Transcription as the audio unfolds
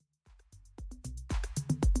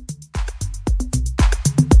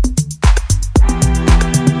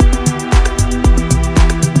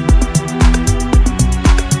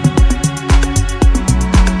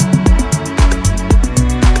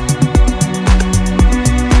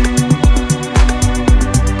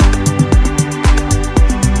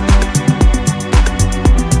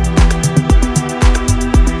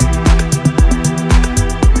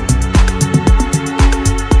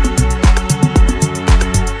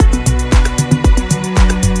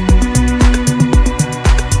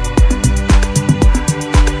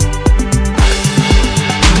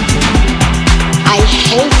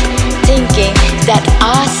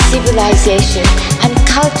civilization and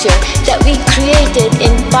culture that we created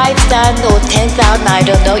in 5,000 or 10,000, I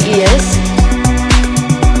don't know, years.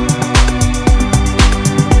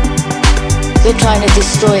 We're trying to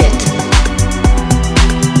destroy it.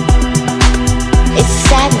 It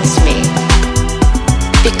saddens me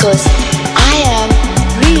because I am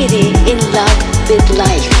really in love with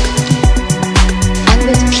life and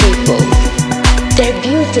with people. They're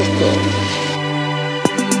beautiful.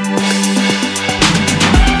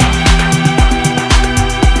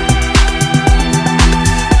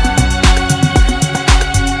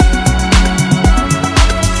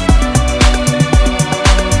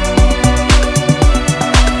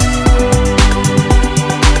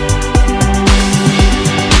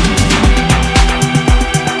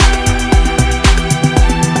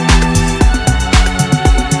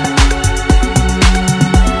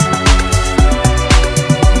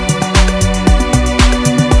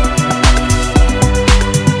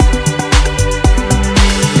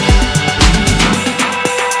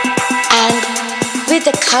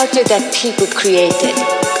 The culture that people created.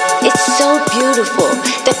 It's so beautiful.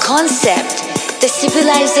 The concept, the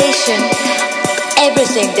civilization,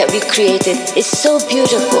 everything that we created is so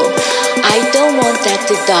beautiful. I don't want that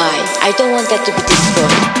to die. I don't want that to be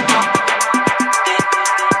destroyed.